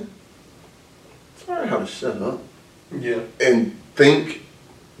then, learn how to shut up. Yeah. And think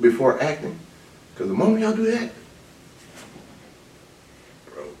before acting. Because the moment y'all do that,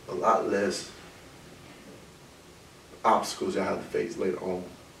 bro, a lot less obstacles y'all have to face later on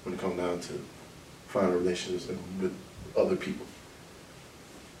when it comes down to finding relationships and with other people.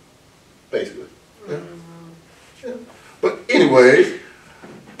 Basically. Yeah. Yeah. But anyways,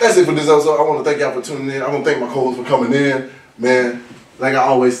 that's it for this episode. I want to thank y'all for tuning in. I want to thank my co-host for coming in. Man, like I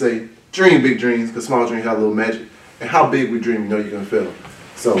always say, dream big dreams, because small dreams have a little magic. And how big we dream, you know you're going to feel.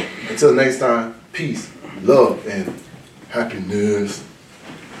 So, until next time, peace, love, and happiness.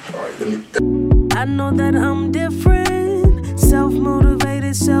 All right, let me... I know that I'm different,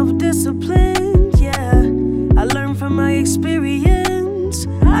 self-motivated, self-disciplined, yeah. I learned from my experience.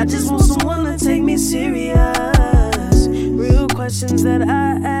 I just want someone to take me serious. Real questions that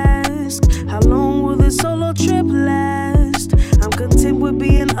I ask. How long will this solo trip last? I'm content with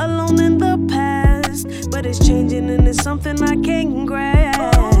being alone in the past, but it's changing and it's something I can't grasp.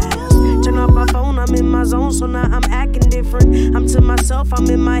 Turn off my phone, I'm in my zone, so now I'm acting different. I'm to myself, I'm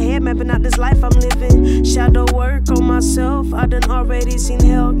in my head, mapping out this life I'm living. Shadow work on myself, I done already seen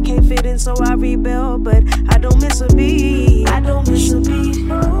hell. Can't fit in, so I rebel, but I don't miss a beat. I don't miss a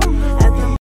beat.